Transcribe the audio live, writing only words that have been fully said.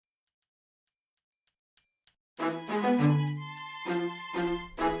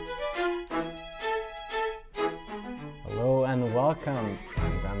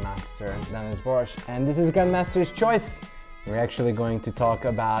Denes Boros, and this is Grandmaster's Choice. We're actually going to talk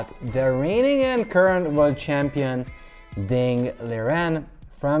about the reigning and current world champion Ding Liren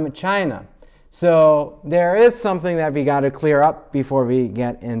from China. So there is something that we got to clear up before we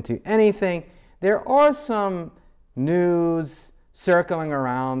get into anything. There are some news circling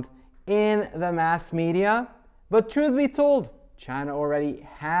around in the mass media, but truth be told, China already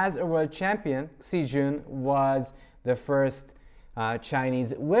has a world champion. Xi Jun was the first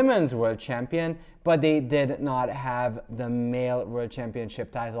Chinese women's world champion, but they did not have the male world championship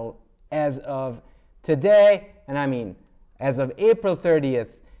title as of today. And I mean, as of April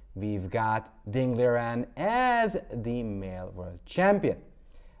 30th, we've got Ding Liren as the male world champion.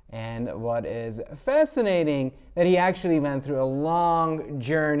 And what is fascinating, that he actually went through a long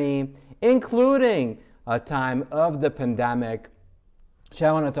journey, including a time of the pandemic, which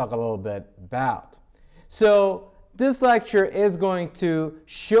I want to talk a little bit about. So this lecture is going to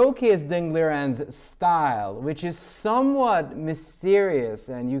showcase Ding Liren's style, which is somewhat mysterious,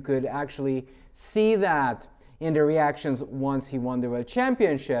 and you could actually see that in the reactions once he won the world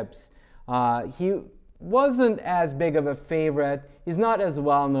championships. He wasn't as big of a favorite. He's not as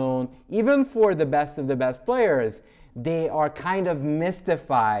well known. Even for the best of the best players, they are kind of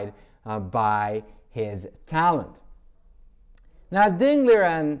mystified by his talent. Now, Ding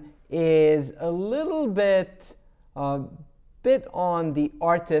Liren is a little bit on the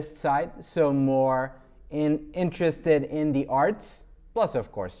artist side, so more interested in the arts, plus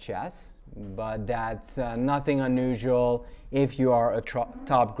of course chess, but that's nothing unusual if you are a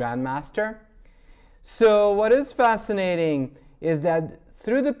top grandmaster. So what is fascinating is that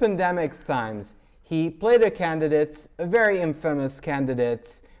through the pandemic's times, he played a very infamous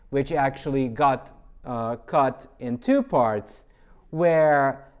candidates, which actually got cut in two parts,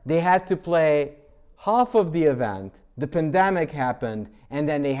 where they had to play half of the event, the pandemic happened, and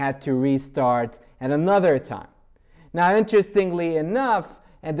then they had to restart at another time. Now, interestingly enough,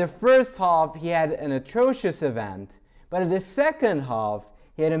 at the first half, he had an atrocious event, but at the second half,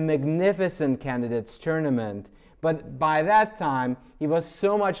 he had a magnificent candidates tournament. But by that time, he was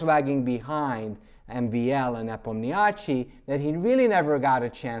so much lagging behind MVL and Nepomniachtchi that he really never got a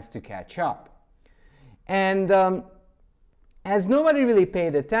chance to catch up. And as nobody really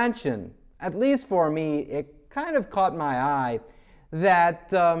paid attention, at least for me, it kind of caught my eye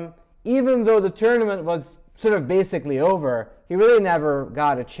that even though the tournament was sort of basically over, he really never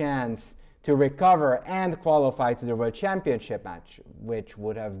got a chance to recover and qualify to the World Championship match, which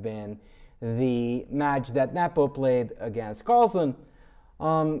would have been the match that Nepo played against Carlsen.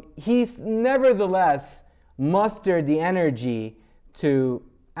 He's nevertheless mustered the energy to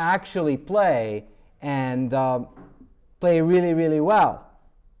actually play and play really, really well.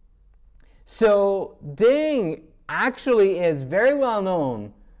 So Ding actually is very well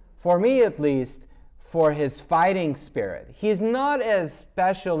known, for me at least, for his fighting spirit. He's not as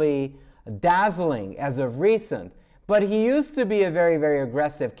especially dazzling as of recent, but he used to be a very, very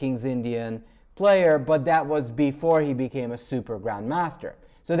aggressive King's Indian player, but that was before he became a super grandmaster.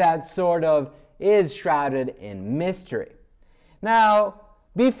 So that sort of is shrouded in mystery. Now,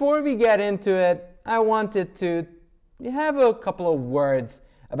 before we get into it, I wanted to have a couple of words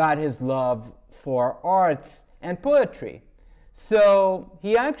about his love for arts and poetry. So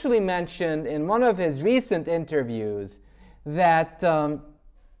he actually mentioned in one of his recent interviews that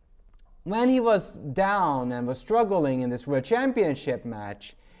when he was down and was struggling in this World Championship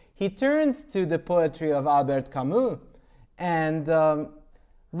match, he turned to the poetry of Albert Camus and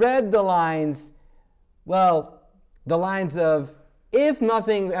read the lines, well, the lines of, "If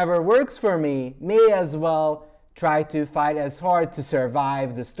nothing ever works for me, may as well try to fight as hard to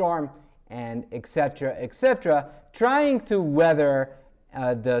survive the storm," and etc., etc., trying to weather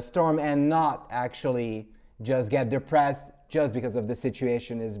the storm and not actually just get depressed just because of the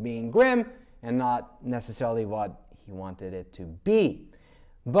situation is being grim and not necessarily what he wanted it to be.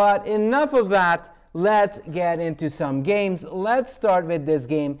 But enough of that, let's get into some games. Let's start with this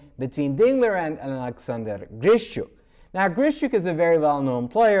game between Ding Liren and Alexander Grischuk. Now, Grischuk is a very well-known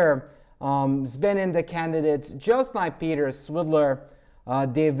player. He's been in the candidates just like Peter Swidler.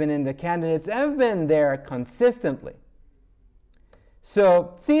 They've been in the candidates and have been there consistently.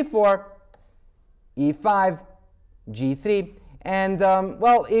 So c4, e5, g3. And,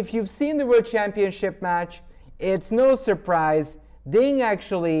 well, if you've seen the World Championship match, it's no surprise. Ding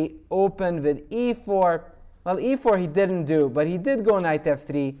actually opened with e4. Well, e4 he didn't do, but he did go knight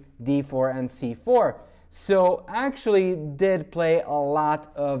f3, d4, and c4. So actually did play a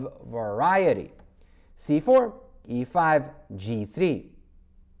lot of variety. c4, e5, g3.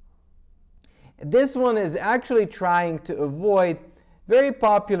 This one is actually trying to avoid Very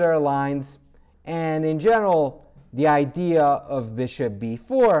popular lines, and in general, the idea of bishop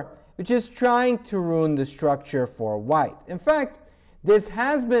b4, which is trying to ruin the structure for white. In fact, this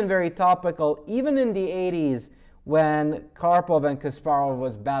has been very topical even in the 80s when Karpov and Kasparov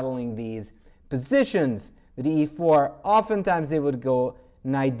was battling these positions with e4. Oftentimes they would go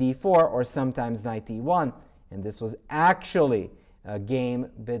knight d4 or sometimes knight e1, and this was actually a game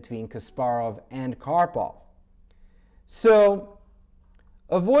between Kasparov and Karpov. So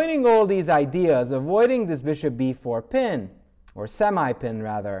avoiding all these ideas, avoiding this bishop b4 pin, or semi-pin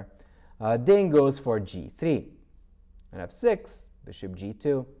rather, Ding goes for g3. And f6, bishop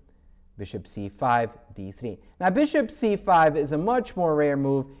g2, bishop c5, d3. Now bishop c5 is a much more rare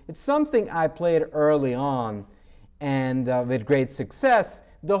move. It's something I played early on and with great success.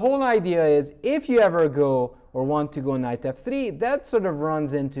 The whole idea is if you ever go or want to go knight f3, that sort of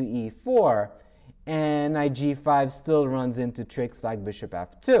runs into e4, and knight g5 still runs into tricks like bishop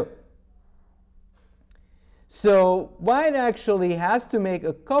f2. So white actually has to make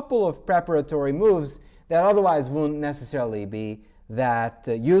a couple of preparatory moves that otherwise wouldn't necessarily be that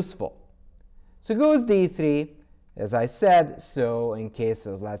useful. So goes d3, as I said, so in case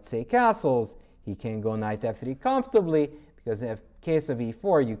of, let's say, castles, he can go knight f3 comfortably, because in case of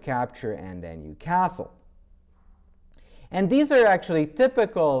e4, you capture and then you castle. And these are actually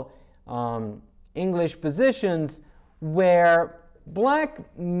typical English positions where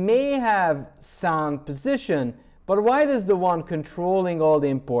black may have sound position, but white is the one controlling all the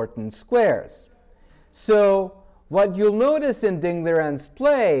important squares. So what you'll notice in Ding Liren's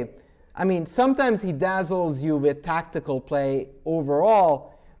play, I mean, sometimes he dazzles you with tactical play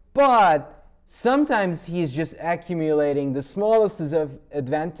overall, but sometimes he's just accumulating the smallest of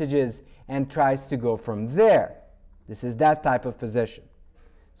advantages and tries to go from there. This is that type of position.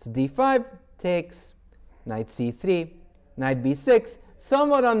 So d5 takes, knight c3, knight b6,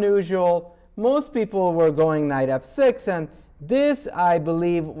 somewhat unusual. Most people were going knight f6, and this, I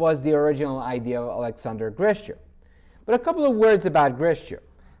believe, was the original idea of Alexander Grischuk. But a couple of words about Grischuk.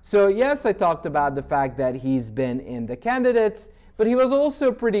 So yes, I talked about the fact that he's been in the candidates, but he was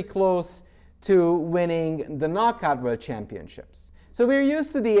also pretty close to winning the knockout world championships. So we're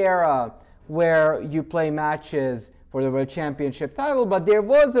used to the era where you play matches for the world championship title, but there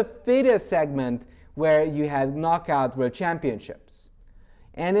was a FIDE segment where you had knockout world championships.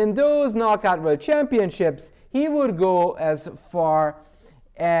 And in those knockout world championships, he would go as far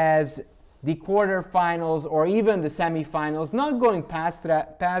as the quarterfinals or even the semifinals, not going past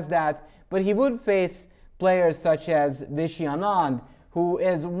that, but he would face players such as Vishy Anand, who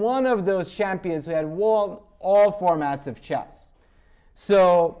is one of those champions who had won all formats of chess.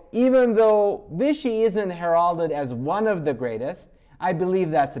 So even though Vishy isn't heralded as one of the greatest, I believe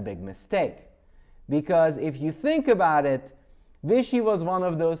that's a big mistake. Because if you think about it, Vishy was one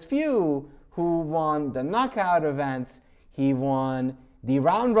of those few who won the knockout events, he won the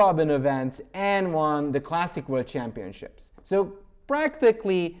round-robin events, and won the Classic World Championships. So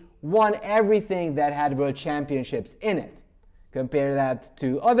practically won everything that had World Championships in it. Compare that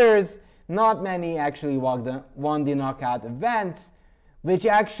to others, not many actually won the knockout events, which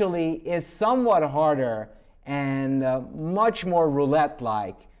actually is somewhat harder and much more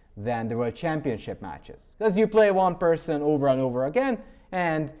roulette-like than the World Championship matches. Because you play one person over and over again,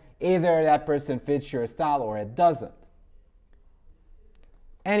 and either that person fits your style or it doesn't.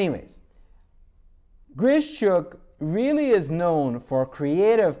 Anyways, Grischuk really is known for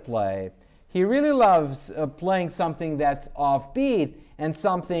creative play. He really loves playing something that's offbeat and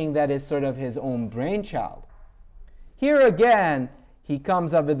something that is sort of his own brainchild. Here again, he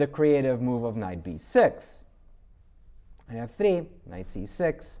comes up with the creative move of knight b6. And f3, knight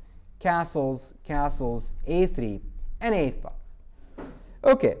c6, castles, castles, a3, and a5.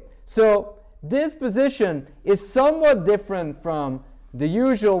 Okay, so this position is somewhat different from the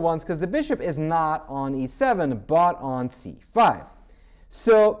usual ones because the bishop is not on e7 but on c5.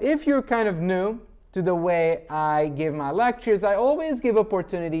 So if you're kind of new to the way I give my lectures, I always give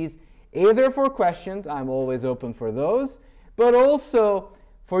opportunities either for questions, I'm always open for those, but also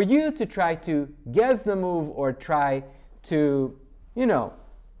for you to try to guess the move or try to,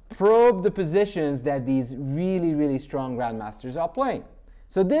 probe the positions that these really, really strong grandmasters are playing.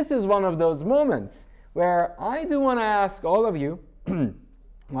 So this is one of those moments where I do want to ask all of you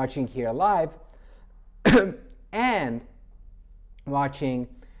watching here live and watching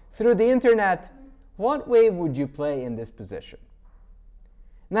through the internet, what way would you play in this position?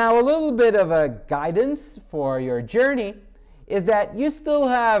 Now, a little bit of a guidance for your journey is that you still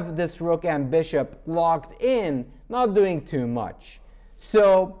have this rook and bishop locked in, not doing too much.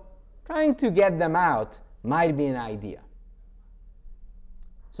 So trying to get them out might be an idea.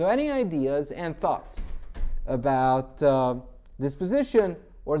 So any ideas and thoughts about this position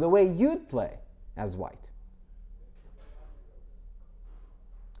or the way you'd play as white?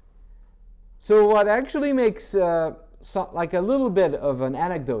 So what actually makes like a little bit of an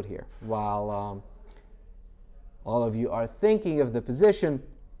anecdote here while all of you are thinking of the position.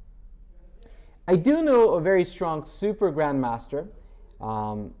 I do know a very strong super grandmaster.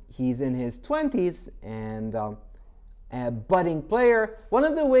 He's in his 20s and a budding player. One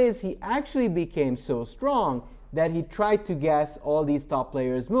of the ways he actually became so strong that he tried to guess all these top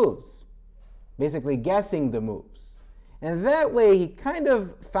players' moves, basically guessing the moves. And that way he kind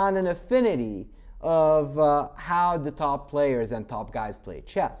of found an affinity of how the top players and top guys play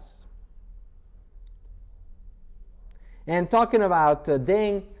chess. And talking about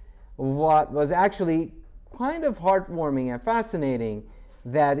Ding, what was actually kind of heartwarming and fascinating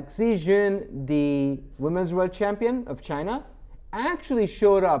that Xi Jun, the women's world champion of China, actually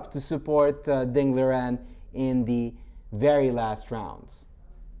showed up to support Ding Liren in the very last rounds,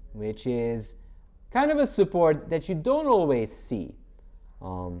 which is kind of a support that you don't always see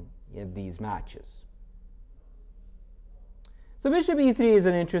in these matches. So bishop e3 is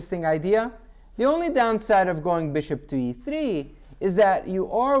an interesting idea. The only downside of going bishop to e3 is that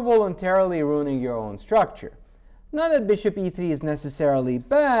you are voluntarily ruining your own structure. Not that bishop e3 is necessarily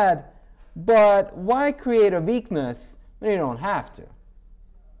bad, but why create a weakness when you don't have to?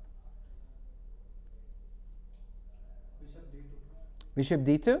 Bishop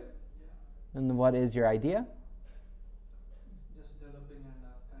d2? Yeah. And what is your idea? Just developing and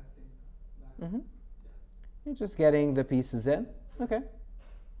connecting back. Mm-hmm. You're just getting the pieces in. Okay.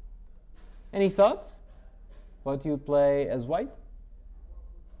 Any thoughts? What you play as white?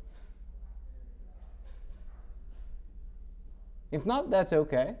 If not, that's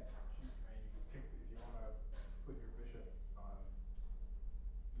okay. If you want to put your bishop on e3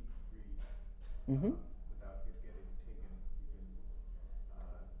 without it getting taken, you can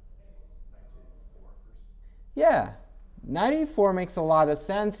knight to e4 first. Yeah, knight e4 makes a lot of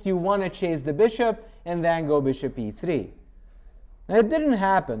sense. You want to chase the bishop and then go bishop e3. Now, it didn't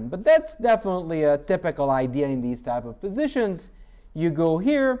happen, but that's definitely a typical idea in these type of positions. You go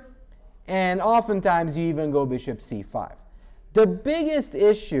here, and oftentimes you even go bishop c5. The biggest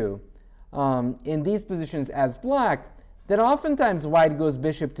issue in these positions as black, that oftentimes white goes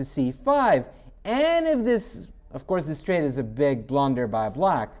bishop to c5, and if this, of course, this trade is a big blunder by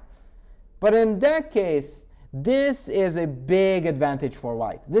black, but in that case, this is a big advantage for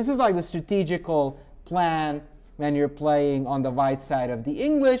white. This is like the strategical plan when you're playing on the white side of the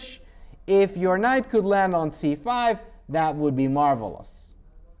English. If your knight could land on c5, that would be marvelous.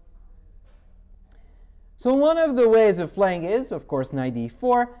 So one of the ways of playing is, of course, knight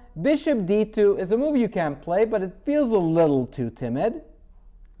d4. Bishop d2 is a move you can play, but it feels a little too timid,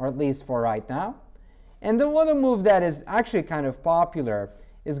 or at least for right now. And the other move that is actually kind of popular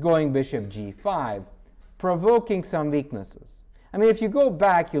is going bishop g5, provoking some weaknesses. I mean, if you go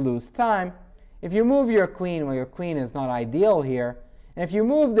back, you lose time. If you move your queen, well, your queen is not ideal here. And if you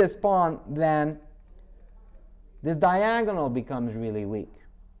move this pawn, then this diagonal becomes really weak.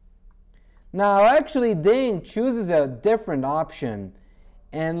 Now, actually, Ding chooses a different option.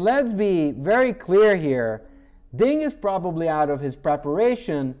 And let's be very clear here. Ding is probably out of his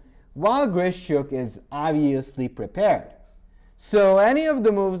preparation, while Grischuk is obviously prepared. So any of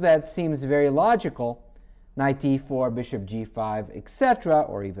the moves that seems very logical, knight e4, bishop g5, etc.,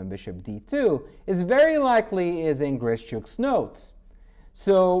 or even bishop d2, is very likely is in Grischuk's notes.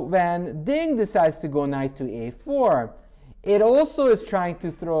 So when Ding decides to go knight to a4, it also is trying to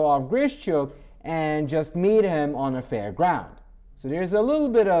throw off Grischuk and just meet him on a fair ground. So there's a little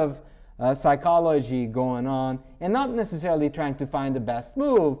bit of psychology going on, and not necessarily trying to find the best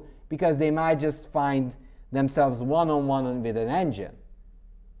move, because they might just find themselves one-on-one with an engine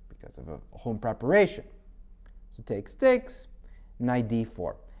because of a home preparation. So takes, knight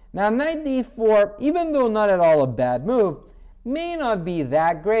d4. Now knight d4, even though not at all a bad move, may not be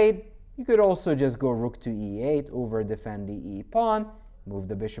that great. You could also just go rook to e8, over defend the e pawn, move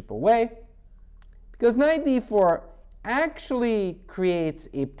the bishop away. Because knight d4 actually creates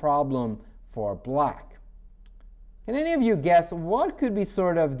a problem for black. Can any of you guess what could be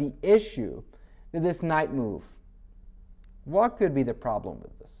sort of the issue with this knight move? What could be the problem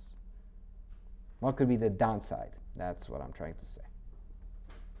with this? What could be the downside? That's what I'm trying to say.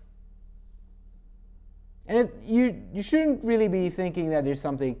 And you shouldn't really be thinking that there's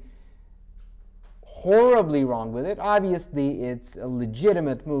something horribly wrong with it. Obviously, it's a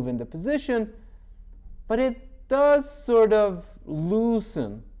legitimate move in the position, but it does sort of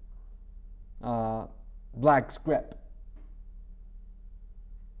loosen black's grip.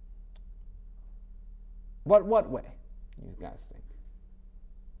 But what way, you guys think?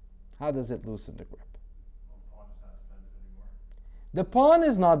 How does it loosen the grip? Well, pawn is not defended anymore. The pawn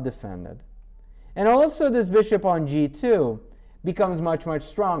is not defended. And also this bishop on g2 becomes much, much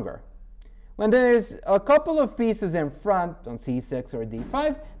stronger. When there's a couple of pieces in front on c6 or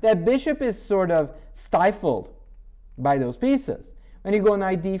d5, that bishop is sort of stifled by those pieces. When you go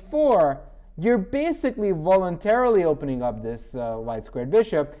knight d4, you're basically voluntarily opening up this white squared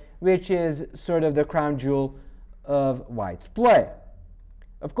bishop, which is sort of the crown jewel of white's play.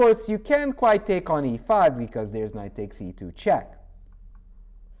 Of course, you can't quite take on e5 because there's knight takes e2 check.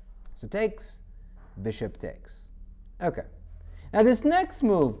 So takes, bishop takes. Okay. Now this next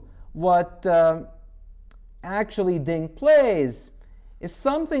move, what actually Ding plays, is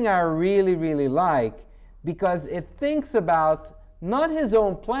something I really, really like because it thinks about not his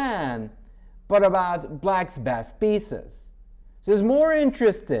own plan, but about black's best pieces. So he's more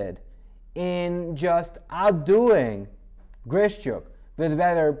interested in just outdoing Grischuk with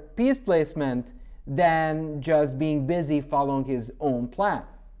better piece placement than just being busy following his own plan.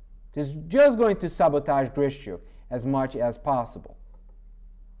 He's just going to sabotage Grischuk as much as possible.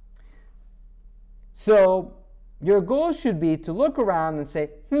 So your goal should be to look around and say,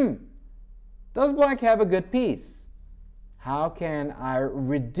 does black have a good piece? How can I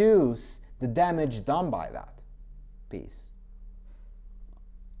reduce the damage done by that piece?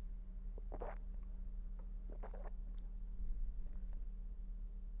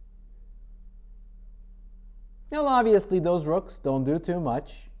 Now obviously those rooks don't do too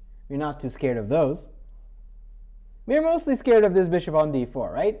much. You're not too scared of those. We're mostly scared of this bishop on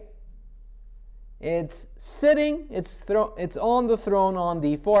d4, right? It's sitting, it's on the throne on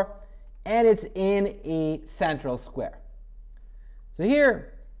d4, and it's in a central square. So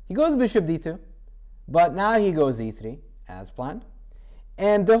here, he goes bishop d2, but now he goes e3, as planned.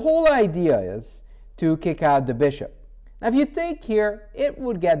 And the whole idea is to kick out the bishop. Now if you take here, it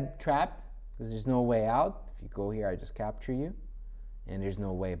would get trapped, because there's no way out. If you go here, I just capture you. And there's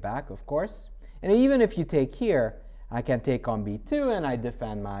no way back, of course. And even if you take here, I can take on b2, and I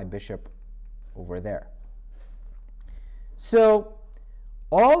defend my bishop over there. So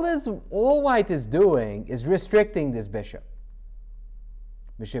all white is doing is restricting this bishop.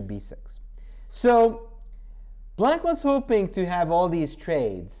 Bishop b6. So black was hoping to have all these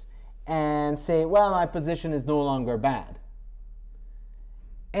trades and say, well, my position is no longer bad.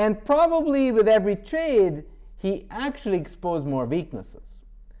 And probably with every trade, he actually exposed more weaknesses.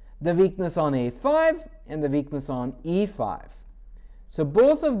 The weakness on a5 and the weakness on e5. So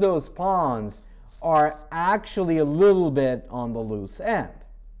both of those pawns are actually a little bit on the loose end.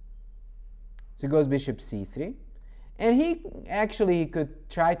 So he goes bishop c3. And he could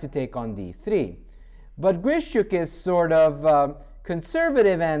try to take on d3. But Grischuk is sort of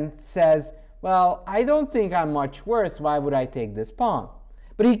conservative and says, well, I don't think I'm much worse. Why would I take this pawn?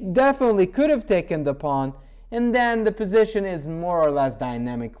 But he definitely could have taken the pawn, and then the position is more or less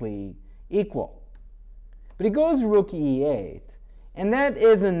dynamically equal. But he goes rook e8, and that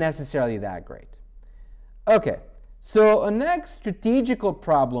isn't necessarily that great. Okay, so a next strategical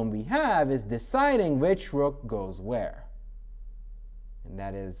problem we have is deciding which rook goes where. And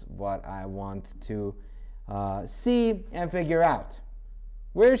that is what I want to see and figure out.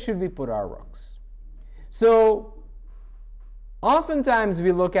 Where should we put our rooks? So oftentimes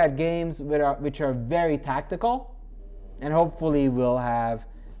we look at games which are very tactical, and hopefully we'll have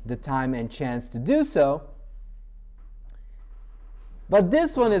the time and chance to do so. But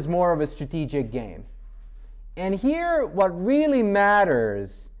this one is more of a strategic game. And here what really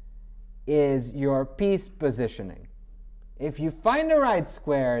matters is your piece positioning. If you find the right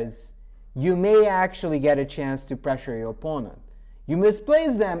squares, you may actually get a chance to pressure your opponent. You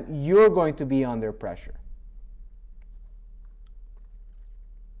misplace them, you're going to be under pressure.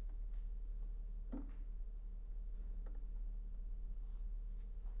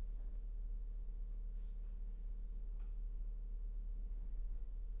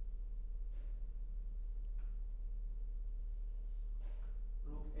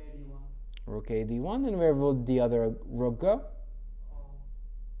 Rook a d1, and where will the other rook go?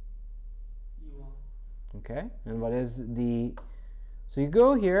 E1. Okay, and what is the... So you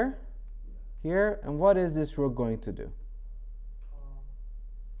go here, here, and what is this rook going to do?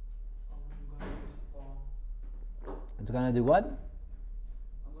 I'm going to push the pawn. It's going to do what?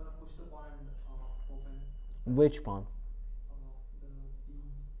 I'm going to push the pawn and open Which pawn?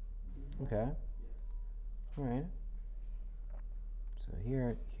 the D. Okay, Yes. all right. So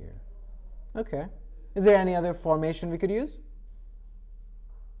here, here. Okay. Is there any other formation we could use?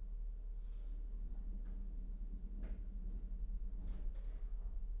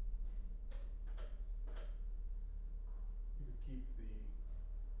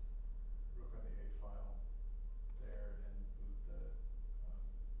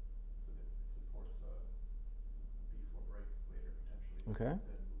 Okay.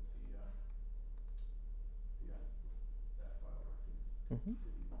 Instead move the file to Mm-hmm.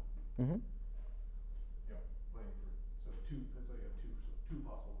 D1. Mm-hmm. You know, playing for so you have two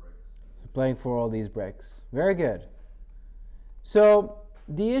possible breaks. So playing for all these breaks. Very good. So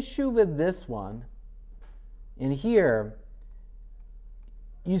the issue with this one in here,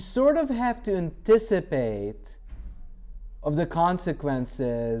 you sort of have to anticipate of the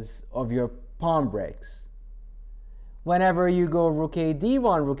consequences of your pawn breaks. Whenever you go rook a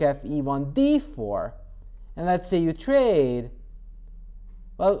d1, rook f e1 d4, and let's say you trade,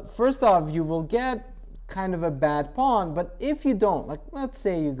 well, first off, you will get kind of a bad pawn, but if you don't, like let's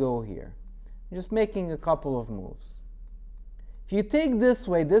say you go here, you're just making a couple of moves. If you take this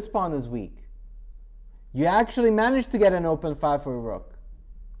way, this pawn is weak. You actually manage to get an open file for a rook,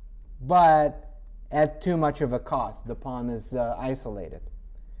 but at too much of a cost. The pawn is isolated.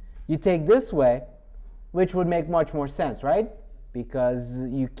 You take this way, which would make much more sense, right? Because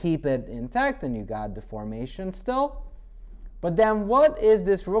you keep it intact and you got the formation still. But then what is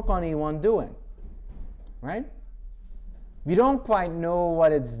this rook on e1 doing, right? We don't quite know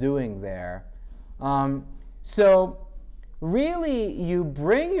what it's doing there. So really, you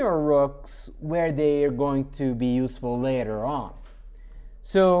bring your rooks where they are going to be useful later on.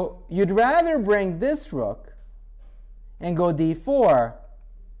 So you'd rather bring this rook and go d4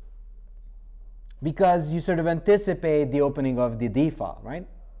 because you sort of anticipate the opening of the d file, right?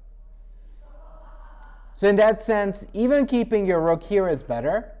 So in that sense, even keeping your rook here is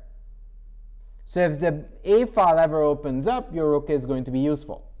better. So if the a file ever opens up, your rook is going to be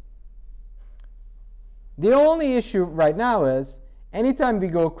useful. The only issue right now is anytime we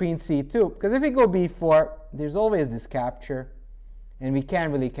go queen c2, because if we go b4, there's always this capture, and we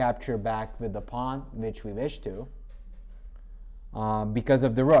can't really capture back with the pawn, which we wish to, because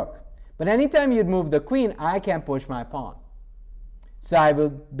of the rook. But anytime you'd move the queen, I can push my pawn. So I will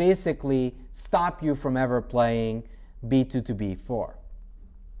basically stop you from ever playing b2 to b4.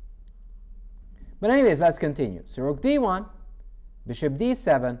 But anyways, let's continue. So rook d1, bishop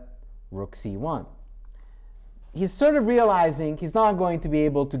d7, rook c1. He's sort of realizing he's not going to be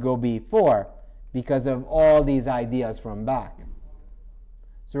able to go b4 because of all these ideas from back.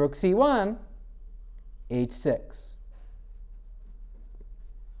 So rook c1, h6.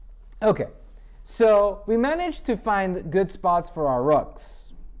 Okay, so we managed to find good spots for our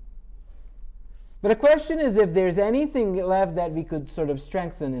rooks. But the question is if there's anything left that we could sort of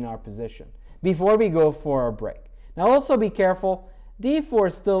strengthen in our position before we go for a break. Now also be careful,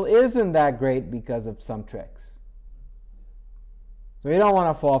 d4 still isn't that great because of some tricks. So you don't want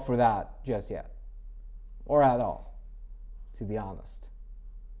to fall for that just yet, or at all, to be honest.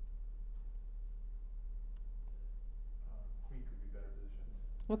 Queen could be better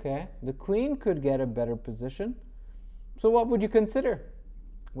positioned. Okay, the queen could get a better position. So what would you consider?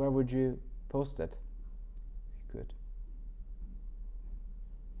 Where would you post it? If you could. C2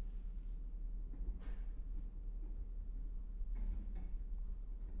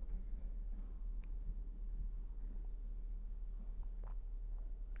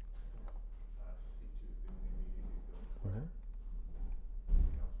 is the only immediate goes where Okay.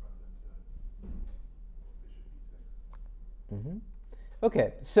 everything else runs into bishop e6.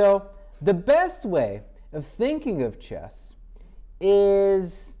 Okay, so the best way of thinking of chess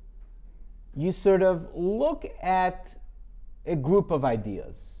is you sort of look at a group of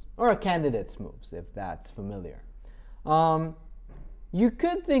ideas, or a candidate's moves, if that's familiar. You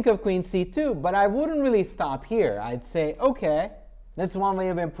could think of queen c2, but I wouldn't really stop here. I'd say, okay, that's one way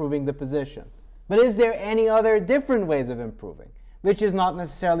of improving the position. But is there any other different ways of improving, which is not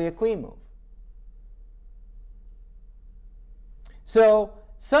necessarily a queen move? So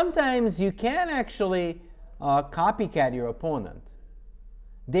sometimes you can actually copycat your opponent.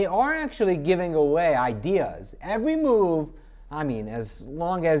 They are actually giving away ideas. Every move, I mean, as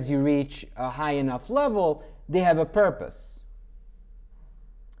long as you reach a high enough level, they have a purpose.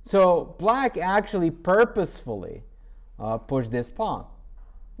 So black actually purposefully pushed this pawn.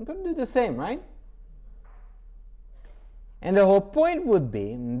 I'm going to do the same, right? And the whole point would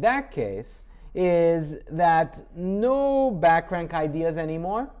be, in that case, is that no back rank ideas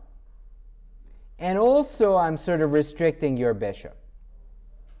anymore. And also I'm sort of restricting your bishop.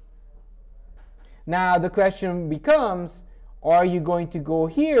 Now the question becomes, are you going to go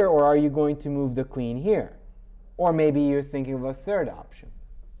here or are you going to move the queen here? Or maybe you're thinking of a third option.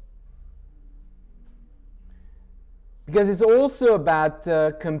 Because it's also about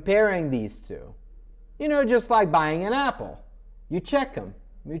comparing these two. You know, just like buying an apple. You check them.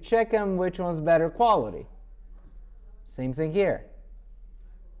 You check them which one's better quality. Same thing here.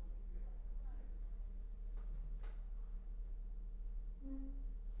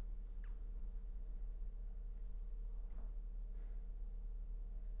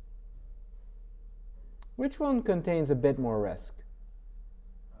 Which one contains a bit more risk?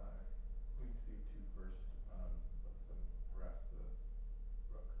 Queen C2 first, lets them harass the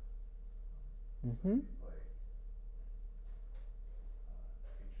rook. Mm-hmm. Play H3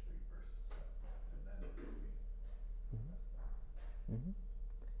 first, and then it would be. Mm-hmm.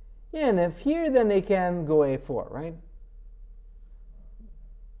 Yeah, and if here, then they can go A4, right?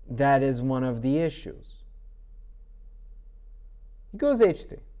 That is one of the issues. He goes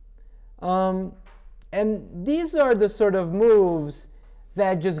H3. And these are the sort of moves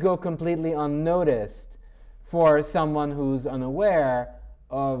that just go completely unnoticed for someone who's unaware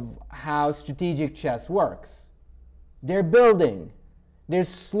of how strategic chess works. They're building. They're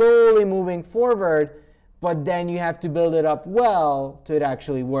slowly moving forward, but then you have to build it up well to it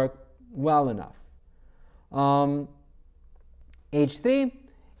actually work well enough. H3,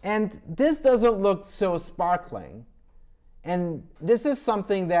 and this doesn't look so sparkling. And this is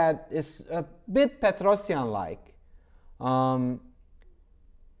something that is a bit Petrosian-like. The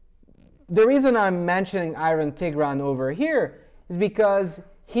reason I'm mentioning Iron Tigran over here is because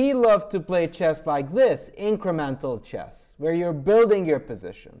he loved to play chess like this, incremental chess, where you're building your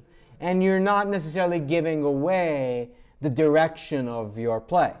position, and you're not necessarily giving away the direction of your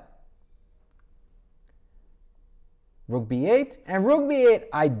play. Rook b8, and rook b8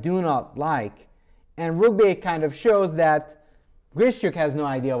 I do not like. And rook b8 kind of shows that Grischuk has no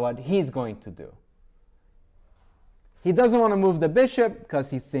idea what he's going to do. He doesn't want to move the bishop because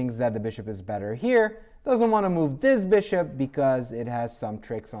he thinks that the bishop is better here. Doesn't want to move this bishop because it has some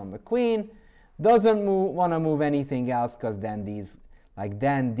tricks on the queen. Doesn't want to move anything else because then these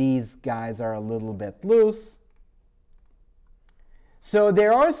guys are a little bit loose. So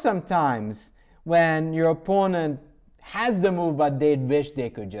there are some times when your opponent has the move, but they'd wish they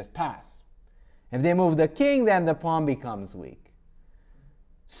could just pass. If they move the king, then the pawn becomes weak.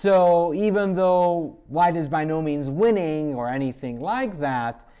 So even though white is by no means winning or anything like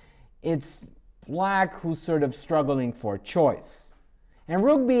that, it's black who's sort of struggling for choice. And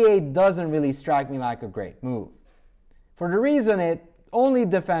rook b8 doesn't really strike me like a great move. For the reason it only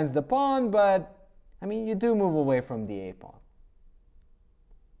defends the pawn, but I mean, you do move away from the a pawn.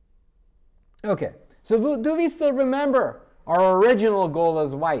 Okay, so do we still remember our original goal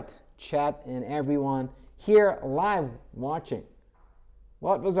as white? Chat and everyone here live watching.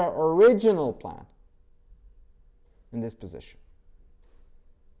 What was our original plan in this position?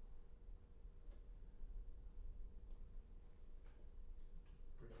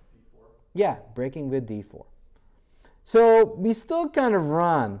 D4. Yeah, breaking with d4. So we still kind of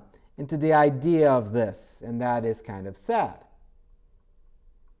run into the idea of this, and that is kind of sad.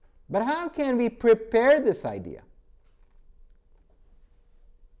 But how can we prepare this idea?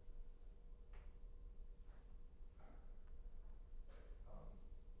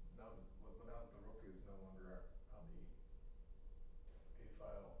 Now the rook is no longer on the A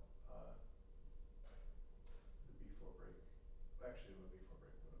file, the B4 break. Actually, the B4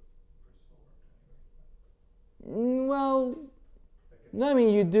 break would have still worked anyway. Well, no, I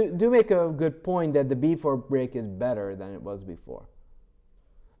mean, you do make a good point that the b4 break is better than it was before.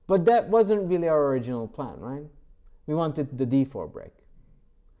 But that wasn't really our original plan, right? We wanted the d4 break.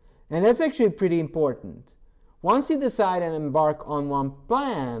 And that's actually pretty important. Once you decide and embark on one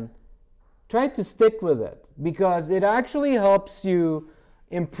plan, try to stick with it, because it actually helps you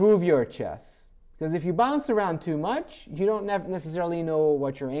improve your chess. Because if you bounce around too much, you don't necessarily know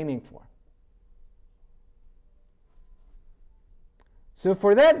what you're aiming for. So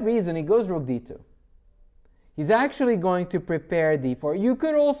for that reason, he goes rook d2. He's actually going to prepare d4. You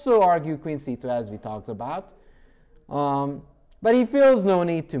could also argue queen c2, as we talked about. But he feels no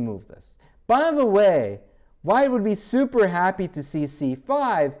need to move this. By the way, white would be super happy to see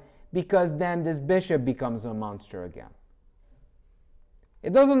c5, because then this bishop becomes a monster again.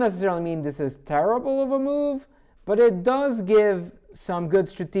 It doesn't necessarily mean this is terrible of a move, but it does give some good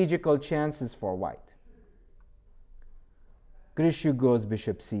strategical chances for white. Grischuk goes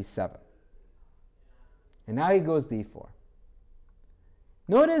bishop c7. And now he goes d4.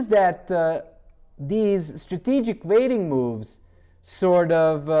 Notice that these strategic waiting moves sort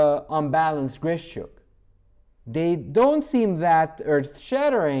of unbalance Grischuk. They don't seem that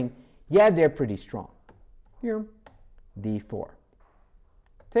earth-shattering, yet they're pretty strong. Here, d4.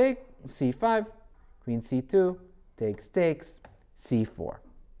 Take, c5, queen c2, takes, c4.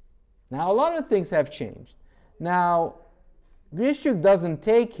 Now, a lot of things have changed. Now, Grischuk doesn't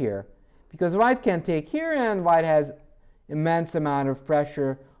take here, because white can take here, and white has immense amount of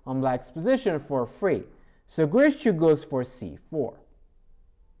pressure on black's position for free. So Grischuk goes for c4.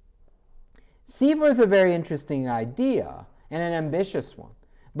 c4 is a very interesting idea, and an ambitious one.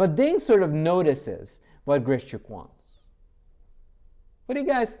 But Ding sort of notices what Grischuk wants. What do you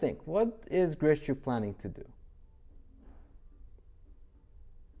guys think? What is Grischuk planning to do?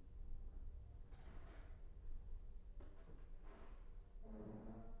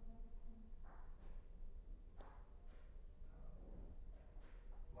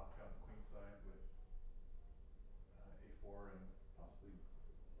 Lock down the queen side with A4 and possibly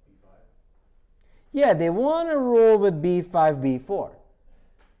B5. Yeah, they want to roll with B5, B4.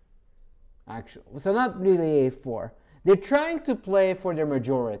 Actually, so not really A4. They're trying to play for their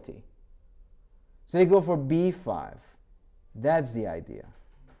majority. So they go for B5. That's the idea.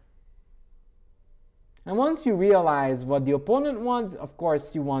 And once you realize what the opponent wants, of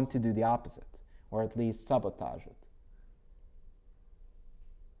course you want to do the opposite, or at least sabotage it.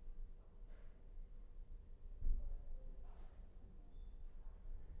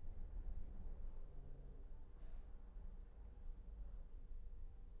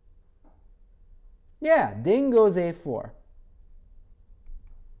 Yeah, Ding goes A4.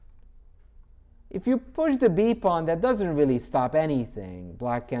 If you push the B pawn, that doesn't really stop anything.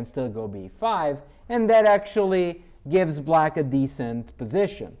 Black can still go B5, and that actually gives Black a decent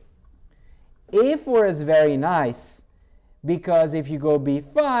position. A4 is very nice, because if you go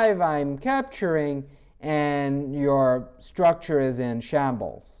B5, I'm capturing, and your structure is in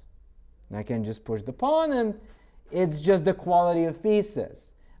shambles. And I can just push the pawn, and it's just the quality of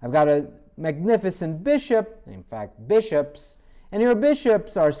pieces. I've got a magnificent bishop, in fact bishops, and your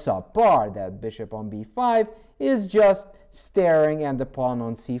bishops are subpar. That bishop on b5 is just staring at the pawn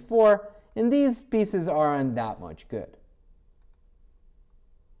on c4, and these pieces aren't that much good.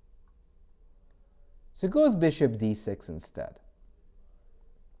 So it goes bishop d6 instead.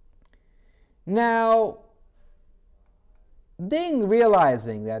 Now, Ding,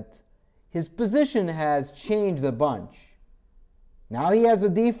 realizing that his position has changed a bunch, now he has a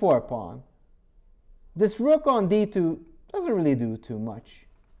d4 pawn. This rook on d2 doesn't really do too much.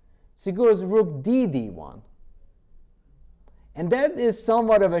 So he goes rook d d1. And that is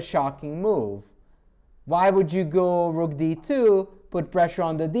somewhat of a shocking move. Why would you go rook d2, put pressure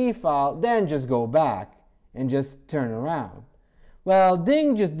on the d file, then just go back and just turn around? Well,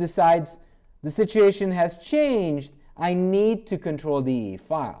 Ding just decides the situation has changed. I need to control the e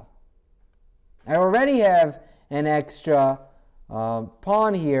file. I already have an extra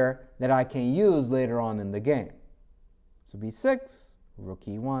pawn here that I can use later on in the game. So b6, rook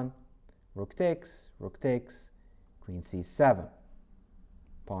e1, rook takes, queen c7,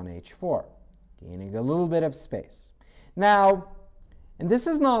 pawn h4, gaining a little bit of space. Now, and this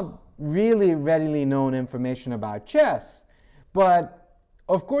is not really readily known information about chess, but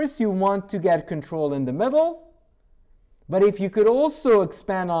of course you want to get control in the middle, but if you could also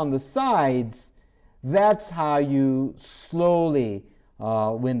expand on the sides, that's how you slowly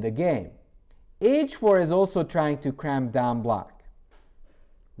win the game. h4 is also trying to cramp down black.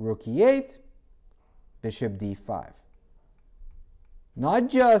 Rook e8, bishop d5. Not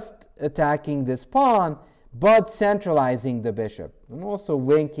just attacking this pawn, but centralizing the bishop, and also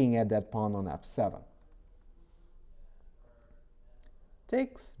winking at that pawn on f7.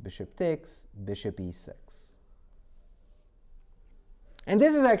 Takes, bishop e6. And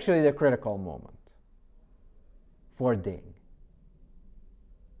this is actually the critical moment for Ding.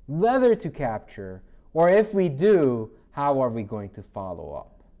 Whether to capture, or if we do, how are we going to follow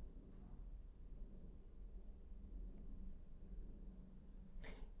up?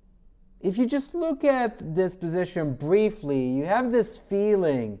 If you just look at this position briefly, you have this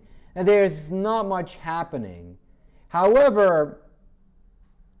feeling that there's not much happening. However,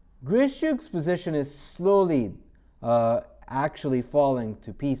 Grischuk's position is slowly actually falling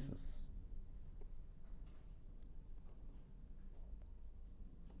to pieces.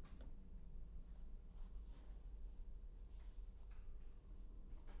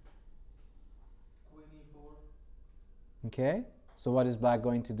 Okay, so what is black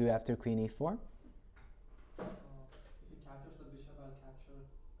going to do after queen e4? If he captures the bishop, I'll capture.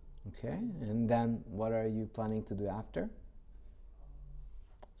 Okay, and then what are you planning to do after?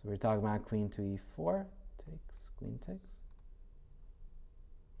 So we're talking about queen to e4, takes, queen takes.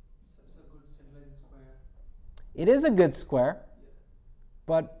 It's a good stabilizing square. It is a good square, Yeah.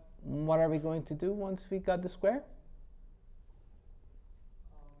 but what are we going to do once we got the square?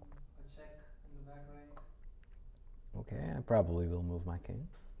 A check in the back rank. Okay, I probably will move my king.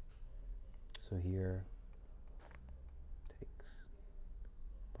 So here, takes.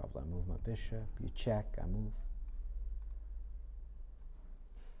 Probably I move my bishop, you check, I move.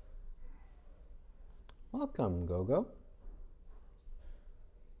 Welcome, Gogo.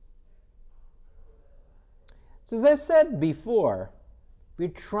 So as I said before, we're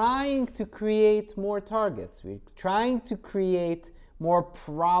trying to create more targets. We're trying to create more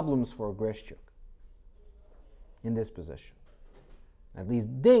problems for Grischuk in this position. At least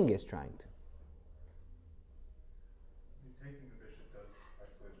Ding is trying to. Taking the bishop does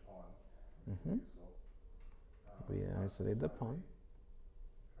isolate a pawn. Mm-hmm. So, We isolate the pawn.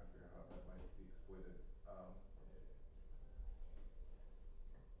 trying to figure out how that might be exploited.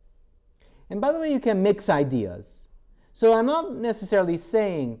 And by the way, you can mix ideas. So I'm not necessarily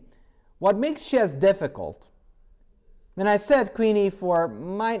saying what makes chess difficult. When I said queen e4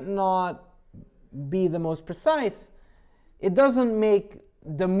 might not be the most precise, it doesn't make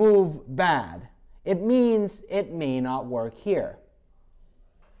the move bad. It means it may not work here.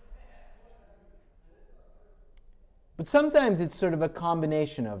 But sometimes it's sort of a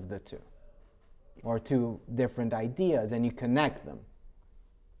combination of the two, or two different ideas, and you connect them.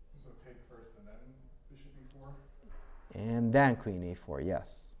 So take first and then bishop e4? And then queen e4,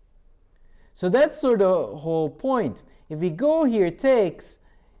 yes. So that's sort of the whole point. If we go here takes,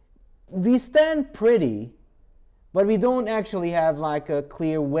 we stand pretty, but we don't actually have like a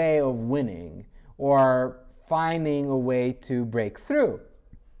clear way of winning or finding a way to break through.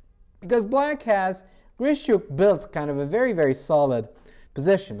 Because black has Grischuk built kind of a very, very solid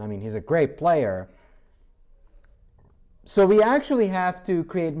position. I mean, he's a great player. So we actually have to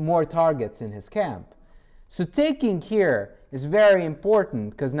create more targets in his camp. So taking here is very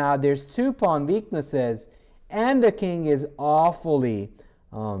important because now there's two pawn weaknesses and the king is awfully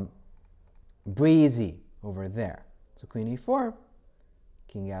breezy over there. So queen e4,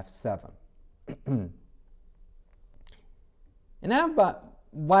 king f7. And now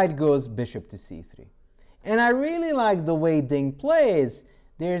white goes bishop to c3. And I really like the way Ding plays.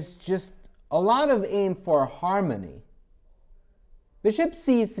 There's just a lot of aim for harmony. Bishop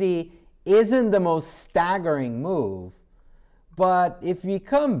c3 isn't the most staggering move, but if we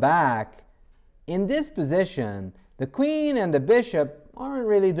come back, in this position, the queen and the bishop aren't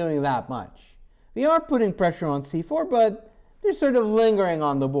really doing that much. We are putting pressure on c4, but they're sort of lingering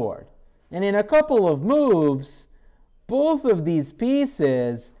on the board. And in a couple of moves, both of these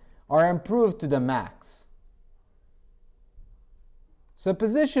pieces are improved to the max. So a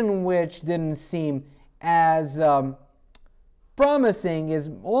position which didn't seem as promising is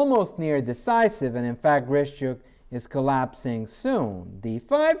almost near decisive, and in fact Grischuk is collapsing soon.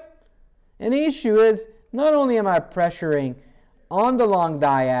 d5. And the issue is, not only am I pressuring on the long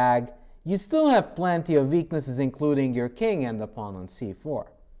diag, you still have plenty of weaknesses, including your king and the pawn on c4.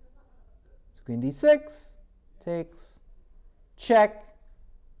 So queen d6, takes, check,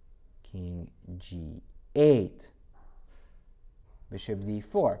 king g8, bishop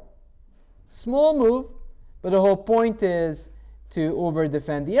d4. Small move, but the whole point is to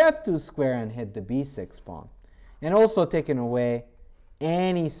over-defend the f2 square and hit the b6 pawn. And also taking away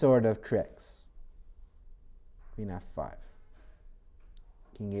any sort of tricks. Queen f5.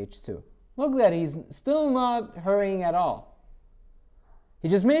 King h2. Look that he's still not hurrying at all. He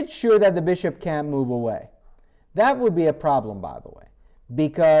just made sure that the bishop can't move away. That would be a problem, by the way,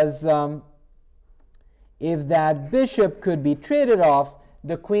 because if that bishop could be traded off,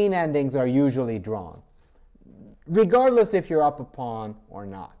 the queen endings are usually drawn, regardless if you're up a pawn or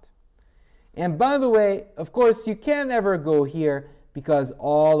not. And by the way, of course, you can't ever go here because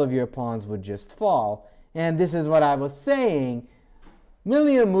all of your pawns would just fall. And this is what I was saying.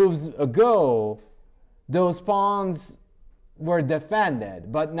 Million moves ago, those pawns were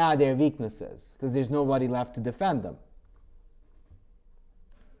defended, but now they're weaknesses because there's nobody left to defend them.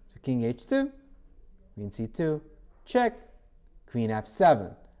 So king h2, queen c2, check, queen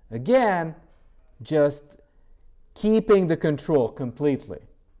f7. Again, just keeping the control completely.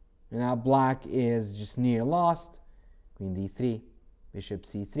 And now black is just near lost. Queen d3, bishop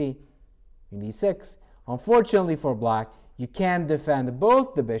c3, queen d6. Unfortunately for black, you can't defend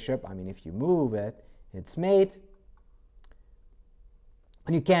both the bishop. I mean, if you move it, it's mate.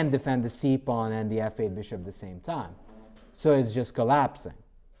 And you can't defend the c-pawn and the f8 bishop at the same time. So it's just collapsing.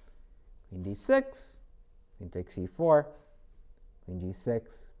 Queen d6, queen takes e4, queen g6,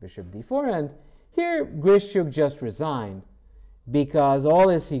 bishop d4. And here, Grischuk just resigned because all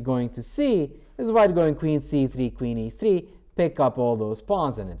is he going to see is white going queen c3, queen e3, pick up all those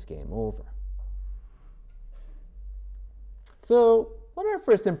pawns, and it's game over. So, what are our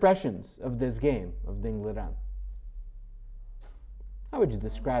first impressions of this game of Ding Liren? How would you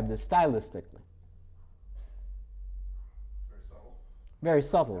describe this stylistically? Very subtle. Very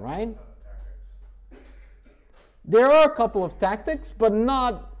subtle, right? Tactics. There are a couple of tactics, but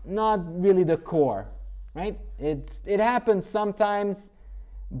not really the core, right? It happens sometimes,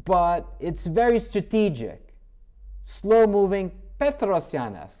 but it's very strategic. Slow moving,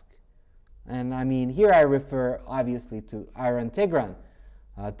 Petrosyan-esque. And I mean, here I refer obviously to Iron Tigran,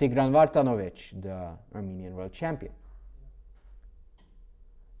 Tigran Vartanovic, the Armenian world champion.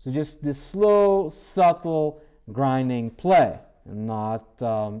 So just this slow, subtle, grinding play, and not.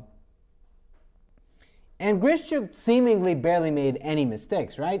 And Grischuk seemingly barely made any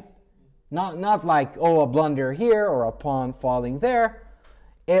mistakes, right? Not like, oh, a blunder here or a pawn falling there.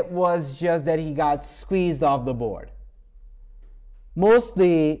 It was just that he got squeezed off the board.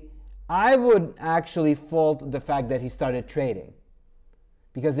 Mostly, I would actually fault the fact that he started trading,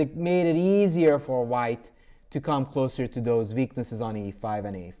 because it made it easier for white to come closer to those weaknesses on e5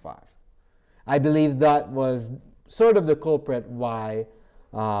 and a5. I believe that was sort of the culprit why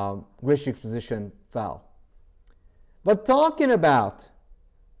Grischuk's position fell. But talking about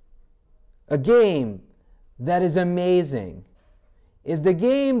a game that is amazing is the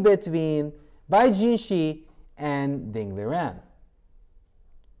game between Bai Jinshi and Ding Liren.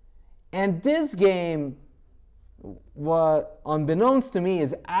 And this game, what unbeknownst to me,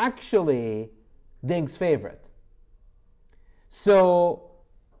 is actually Ding's favorite. So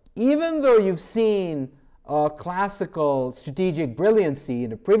even though you've seen a classical strategic brilliancy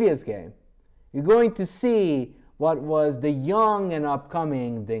in the previous game, you're going to see what was the young and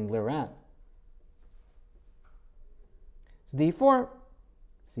upcoming Ding Liren. So d4,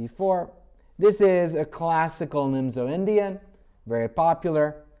 c4. This is a classical Nimzo-Indian, very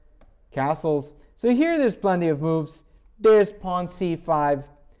popular. Castles. So here there's plenty of moves. There's pawn c5.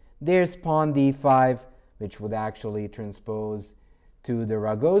 There's pawn d5, which would actually transpose to the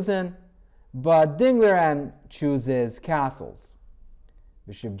Ragozin. But Ding Liren chooses castles.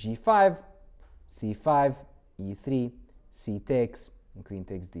 Bishop g5, c5, e3, c takes, and queen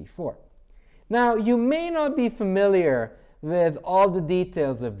takes d4. Now, you may not be familiar with all the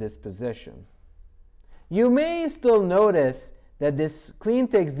details of this position. You may still notice that this queen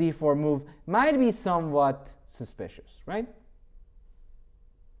takes d4 move might be somewhat suspicious, right?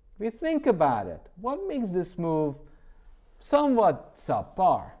 If you think about it, what makes this move somewhat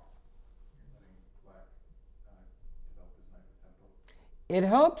subpar? It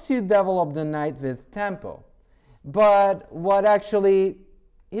helps you develop the knight with tempo. But what actually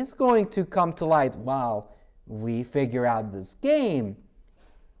is going to come to light while we figure out this game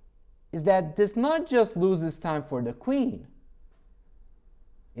is that this not just loses time for the queen.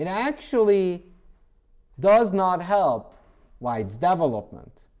 It actually does not help white's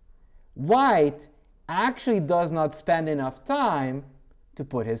development. White actually does not spend enough time to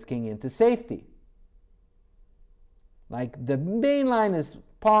put his king into safety. Like, the main line is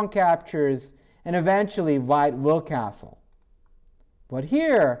pawn captures, and eventually white will castle. But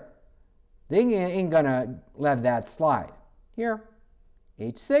here, they ain't gonna let that slide. Here,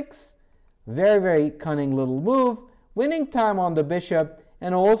 h6, very, very cunning little move, winning time on the bishop,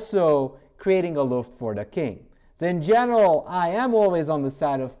 and also creating a loft for the king. So in general, I am always on the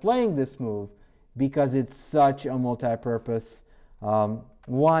side of playing this move because it's such a multi-purpose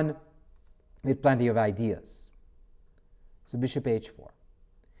one with plenty of ideas. So bishop h4.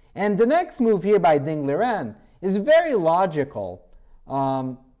 And the next move here by Ding Liren is very logical,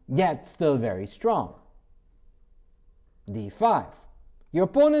 yet still very strong. d5. Your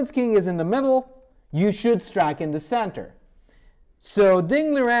opponent's king is in the middle. You should strike in the center. So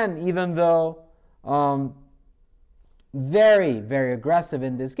Ding Liren, even though very, very aggressive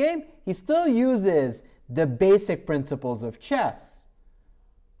in this game, he still uses the basic principles of chess.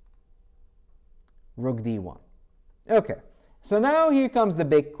 Rook d1. Okay, so now here comes the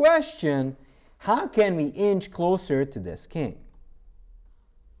big question. How can we inch closer to this king?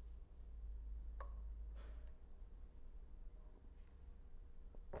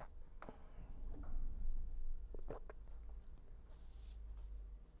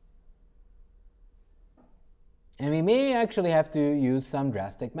 And we may actually have to use some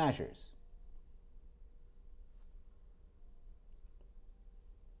drastic measures.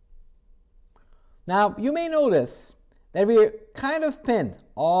 Now, you may notice that we're kind of pinned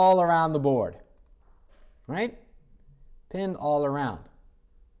all around the board, right? Pinned all around.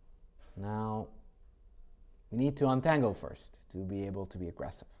 Now, we need to untangle first to be able to be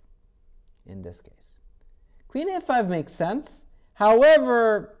aggressive in this case. Queen a5 makes sense.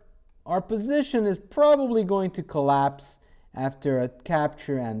 However, our position is probably going to collapse after a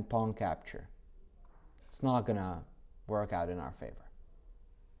capture and pawn capture. It's not going to work out in our favor.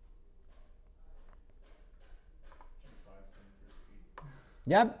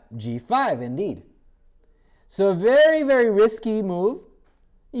 Yep, g5 indeed. So a very, very risky move.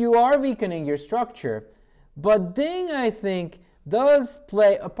 You are weakening your structure. But Ding, I think, does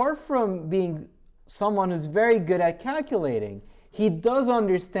play, apart from being someone who's very good at calculating, he does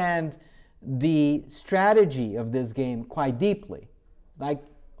understand the strategy of this game quite deeply. Like,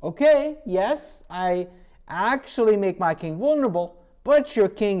 okay, yes, I actually make my king vulnerable, but your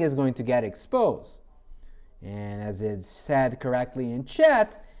king is going to get exposed. And as is said correctly in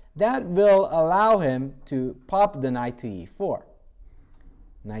chat, that will allow him to pop the knight to e4.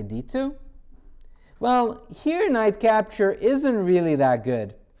 Knight d2. Well, here knight capture isn't really that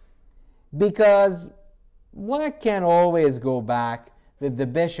good because white can always go back with the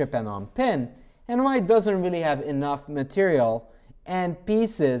bishop and on pin, and white doesn't really have enough material and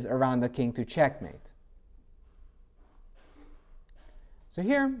pieces around the king to checkmate. So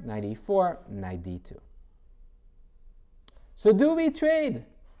here, knight e4, knight d2. So do we trade?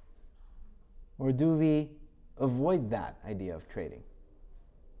 Or do we avoid that idea of trading?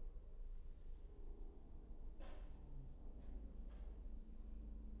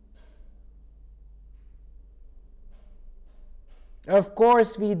 Of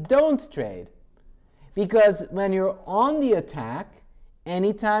course, we don't trade. Because when you're on the attack,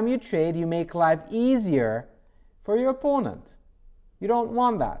 anytime you trade, you make life easier for your opponent. You don't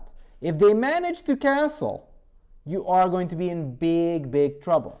want that. If they manage to castle, you are going to be in big, big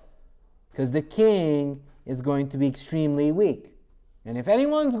trouble. Because the king is going to be extremely weak. And if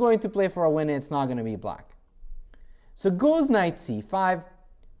anyone's going to play for a win, it's not going to be black. So goes knight c5,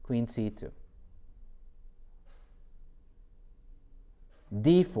 queen c2.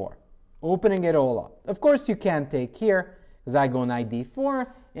 d4, opening it all up. Of course, you can't take here, because I go knight d4,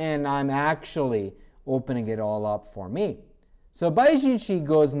 and I'm actually opening it all up for me. So Bai Jinshi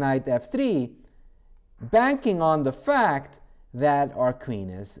goes knight f3, banking on the fact that our queen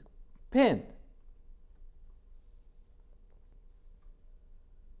is pinned.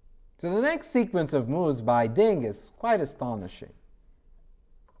 So the next sequence of moves by Ding is quite astonishing.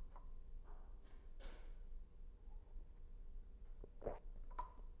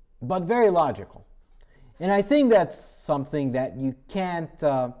 But very logical. And I think that's something that you can't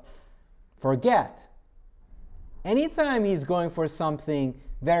forget. Anytime he's going for something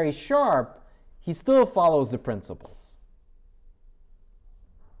very sharp, he still follows the principles.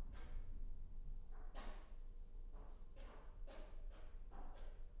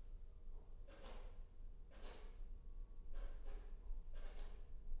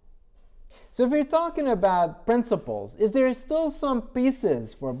 So if you're talking about principles, is there still some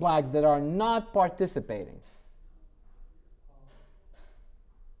pieces for black that are not participating?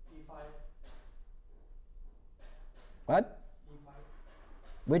 E5. What? E5.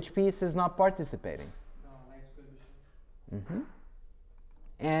 Which piece is not participating? No, knight square bishop.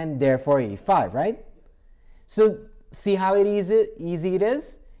 And therefore e5, right? So see how easy it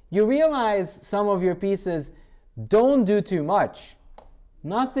is? You realize some of your pieces don't do too much.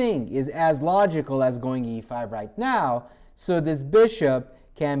 Nothing is as logical as going e5 right now, so this bishop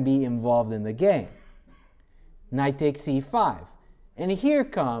can be involved in the game. Knight takes e5. And here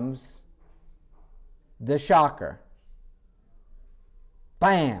comes the shocker.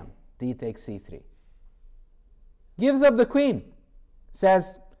 Bam! D takes c3. Gives up the queen.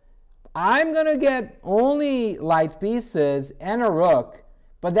 Says, I'm going to get only light pieces and a rook,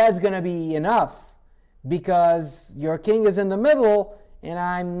 but that's going to be enough because your king is in the middle and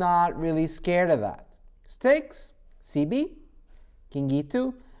I'm not really scared of that. Takes cb, king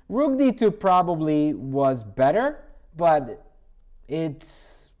e2. Rook d2 probably was better, but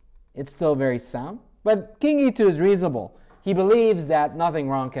it's still very sound. But king e2 is reasonable. He believes that nothing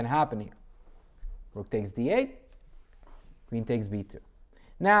wrong can happen here. Rook takes d8, queen takes b2.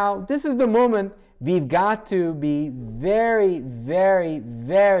 Now, this is the moment we've got to be very, very,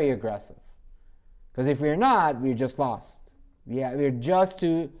 very aggressive. Because if we're not, we're just lost. We're just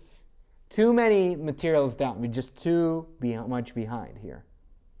too many materials down. We're just too much behind here.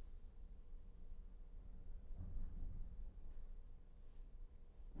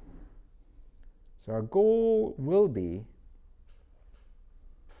 So our goal will be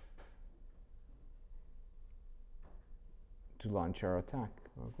to launch our attack.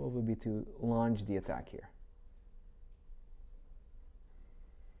 Our goal will be to launch the attack here.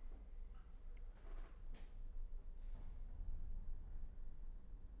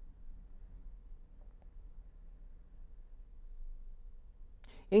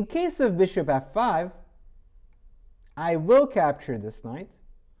 In case of bishop f5, I will capture this knight.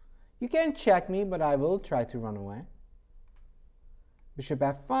 You can check me, but I will try to run away. Bishop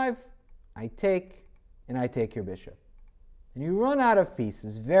f5, I take, and I take your bishop. And you run out of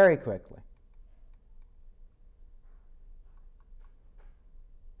pieces very quickly.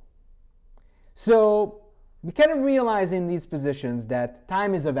 So we kind of realize in these positions that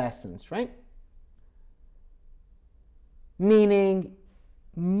time is of essence, right? meaning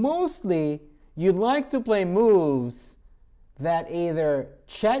mostly you'd like to play moves that either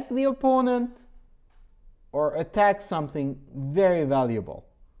check the opponent or attack something very valuable.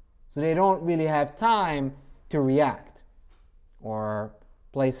 So they don't really have time to react or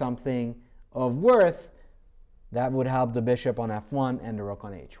play something of worth that would help the bishop on f1 and the rook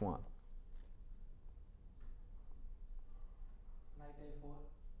on h1. Knight a4.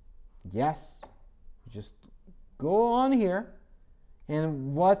 Yes, just go on here.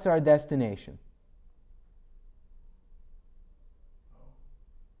 And what's our destination?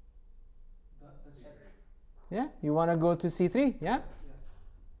 The check. Yeah, you want to go to c3, yeah? Yes.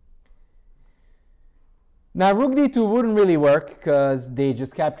 Now rook d2 wouldn't really work because they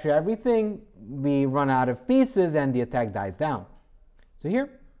just capture everything, we run out of pieces and the attack dies down. So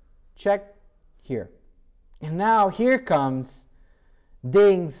here, check, here. And now here comes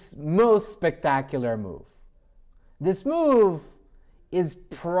Ding's most spectacular move. This move is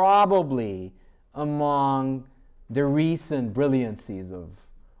probably among the recent brilliancies of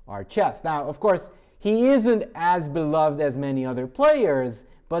our chess. Now, of course, he isn't as beloved as many other players,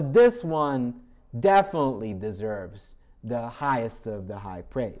 but this one definitely deserves the highest of the high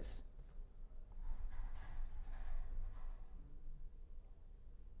praise.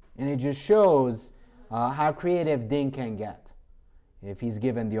 And it just shows how creative Ding can get if he's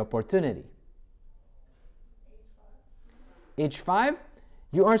given the opportunity. H5,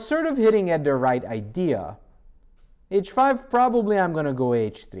 you are sort of hitting at the right idea. H5, probably I'm going to go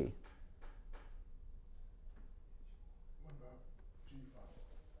H3. What about G5?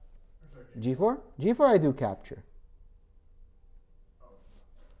 Or is that G4? G4 I do capture. Oh,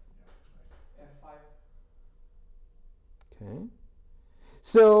 yeah, nice. F5. Okay.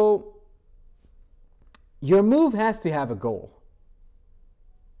 So your move has to have a goal.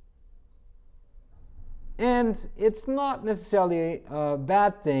 And it's not necessarily a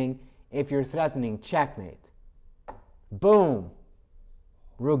bad thing if you're threatening checkmate. Boom.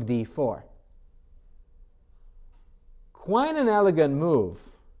 Rook d4. Quite an elegant move.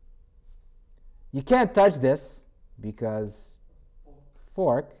 You can't touch this because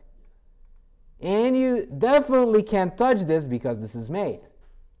fork. And you definitely can't touch this because this is mate.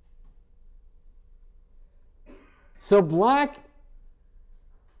 So black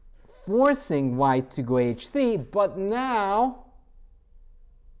forcing white to go h3, but now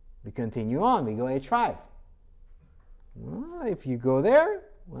we continue on, we go h5. Well, if you go there,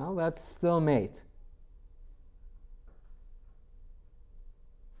 well, that's still mate.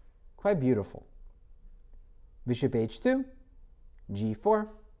 Quite beautiful. Bishop h2, g4,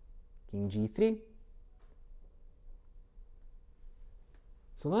 king g3.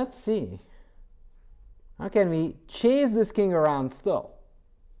 So let's see. How can we chase this king around still?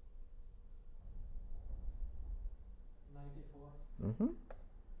 Knight a4.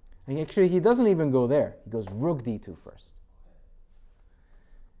 And actually, he doesn't even go there. He goes rook d2 first.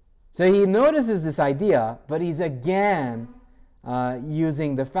 So he notices this idea, but he's again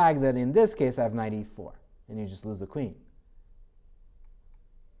using the fact that in this case I have knight e4, and you just lose the queen.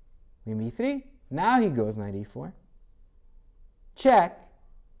 Queen b3. Now he goes knight e4. Check,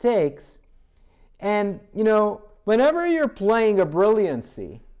 takes, and you know, whenever you're playing a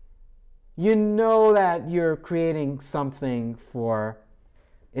brilliancy, you know that you're creating something for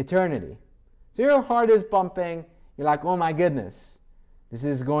eternity. So your heart is pumping. You're like, oh my goodness, this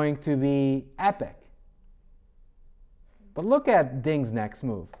is going to be epic. But look at Ding's next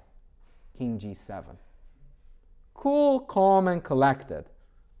move, king g7. Cool, calm, and collected.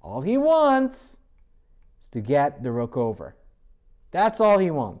 All he wants is to get the rook over. That's all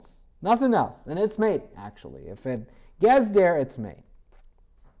he wants. Nothing else. And it's mate, actually. If it gets there, it's mate.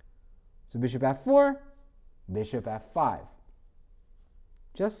 So bishop f4, bishop f5.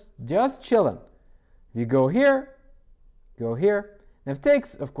 Just chilling. If you go here, go here. And if it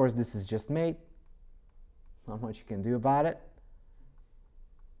takes, of course, this is just mate. Not much you can do about it.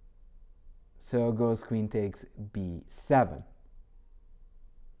 So goes queen takes b7.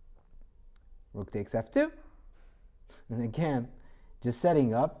 Rook takes f2. And again, just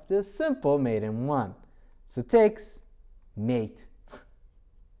setting up this simple mate in one. So takes, mate.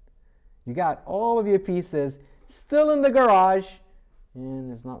 You got all of your pieces still in the garage, and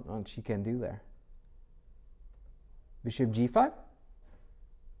there's not much you can do there. Bishop g5,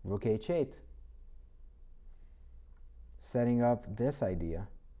 rook h8. Setting up this idea.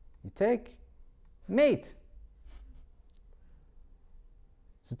 You take, mate.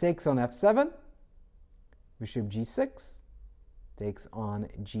 So takes on f7, bishop g6, takes on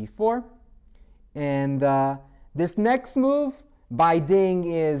g4. And this next move by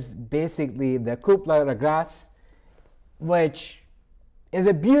Ding is basically the coup de grace. which is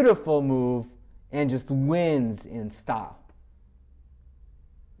a beautiful move and just wins in style.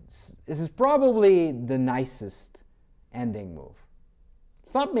 This is probably the nicest ending move.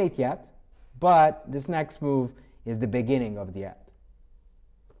 It's not mate yet, but this next move is the beginning of the end.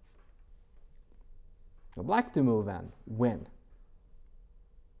 So black to move and win.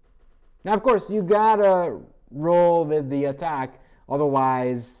 Now, of course, you gotta roll with the attack,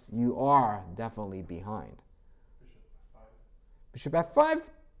 otherwise you are definitely behind. Bishop f5.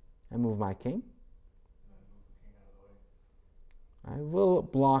 I move my king. I will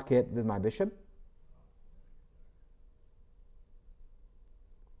block it with my bishop.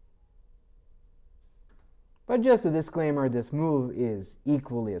 But just a disclaimer, this move is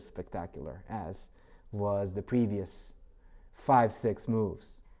equally as spectacular as was the previous 5-6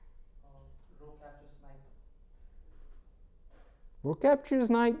 moves. Rook captures knight. Rook captures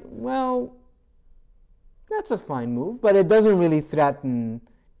knight, well, that's a fine move, but it doesn't really threaten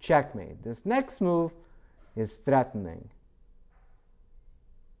checkmate. This next move is threatening.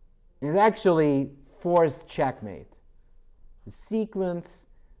 It's actually forced checkmate. The sequence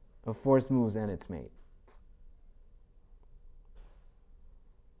of forced moves and its mate.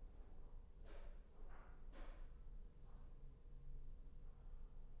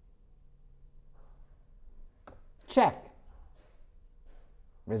 Check.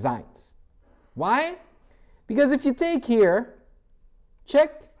 Resigns. Why? Because if you take here,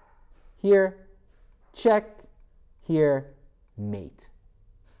 check, here, check, here, mate.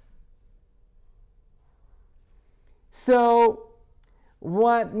 So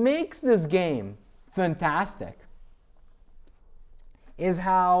what makes this game fantastic is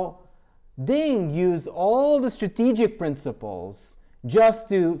how Ding used all the strategic principles just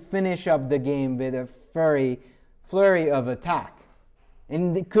to finish up the game with a flurry of attack.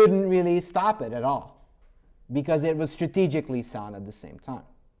 And they couldn't really stop it at all because it was strategically sound at the same time.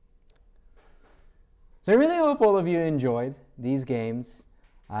 So I really hope all of you enjoyed these games.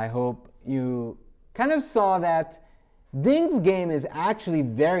 I hope you kind of saw that Ding's game is actually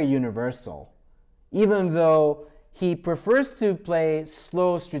very universal, even though he prefers to play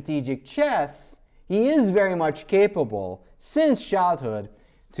slow strategic chess. He is very much capable, since childhood,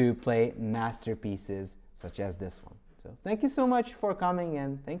 to play masterpieces such as this one. So thank you so much for coming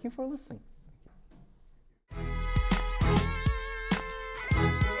and thank you for listening.